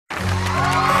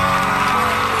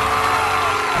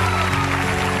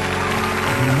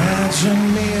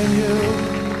Imagine me and you,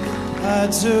 I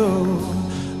do.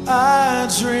 I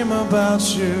dream about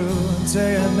you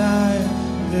day and night.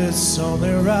 It's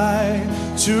only right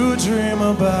to dream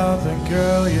about the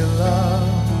girl you love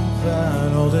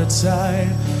and hold it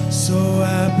tight. So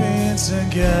happy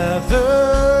together.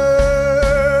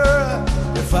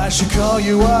 If I should call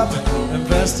you up,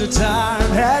 invest the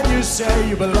time, and you say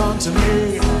you belong to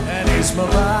me and ease my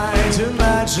mind,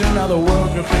 imagine how the world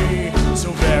could be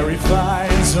so very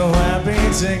fine, so happy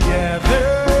together.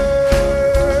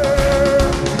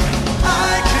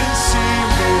 I can see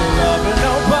me loving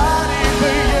nobody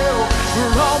but you for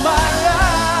all my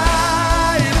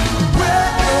life. When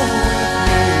you're with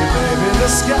me, baby, the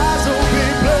skies will be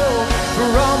blue for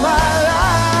all my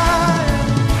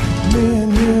life. Me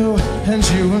and you and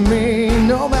you and me,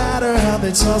 no matter how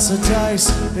they toss the dice,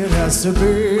 it has to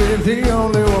be. The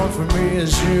only one for me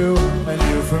is you, and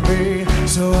you for me,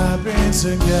 so happy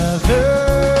together.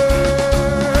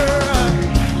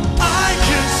 I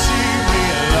can see me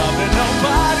loving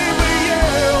nobody but you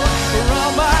for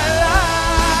all my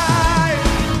life.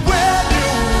 When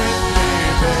you're with me,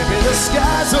 baby, the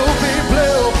skies will be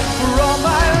blue for all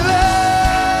my life.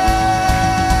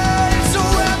 So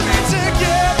happy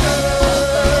together.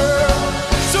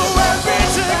 So happy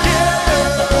together.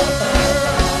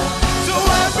 So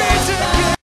happy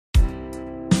together.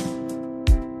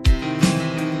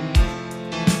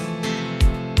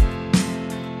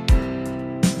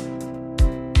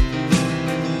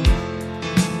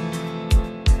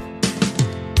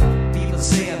 People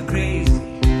say I'm crazy,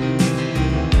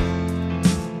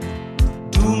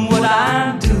 doing what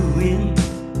I'm doing.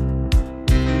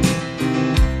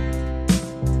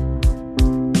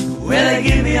 Well, they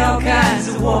give me all kinds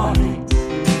of warnings,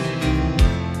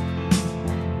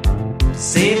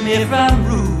 save me from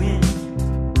ruin.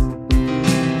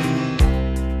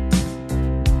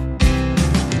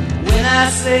 When I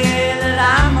say that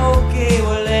I'm okay,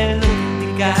 well, they look at me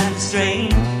kind of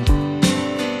strange.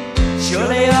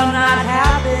 Surely you're not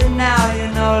happy now, you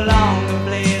no longer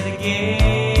play the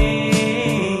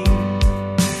game.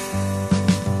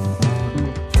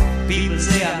 People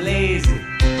say I'm lazy,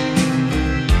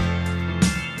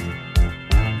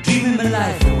 dreaming my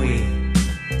life away.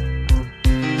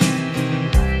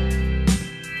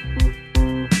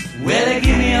 Well, they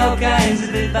give me all kinds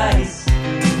of advice,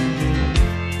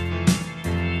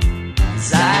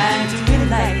 designed to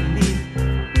enlighten me.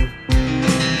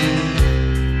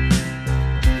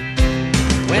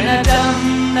 When I tell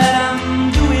them that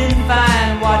I'm doing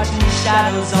fine, watching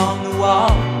shadows on the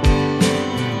wall,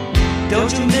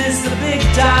 don't you miss the big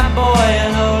time, boy,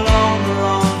 you're no longer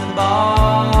on the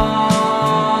ball.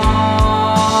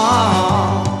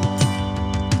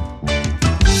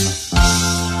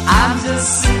 I'm just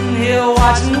sitting here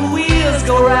watching the wheels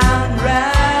go round and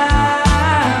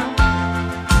round.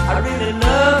 I really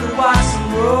love to watch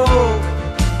them roll.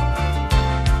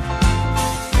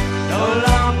 No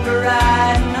longer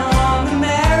riding on the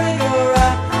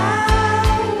merry-go-round.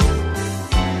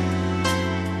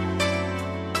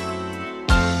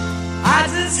 I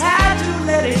just had to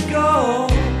let it go.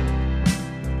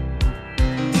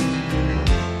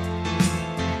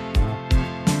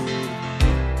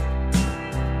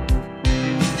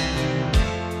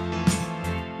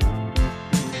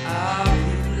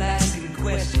 People asking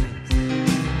questions,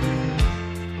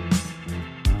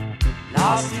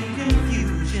 lost in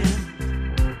confusion.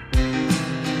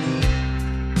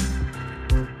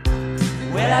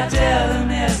 Well, I tell them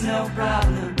there's no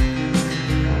problem,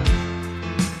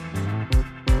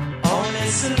 only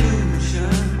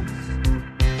solutions.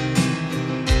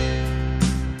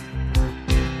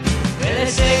 Well, they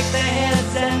shake their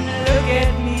heads and look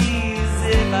at me as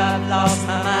if I've lost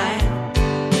my mind.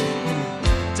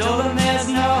 Told them there's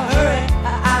no hurry,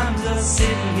 I'm just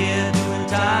sitting here doing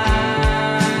time.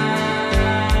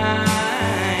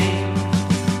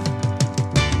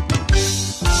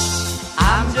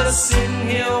 I'm just sitting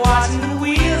here watching the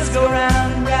wheels go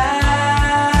round and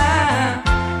round.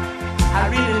 I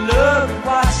really love to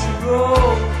watch them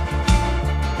roll.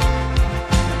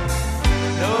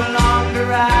 No longer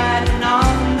riding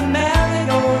on the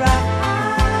merry-go-round.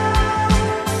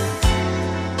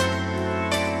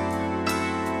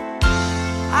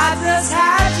 I just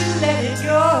had to let it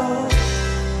go.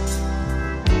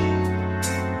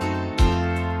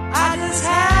 I just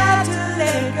had to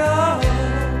let it go.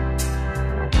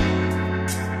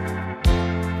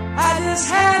 I just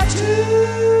had to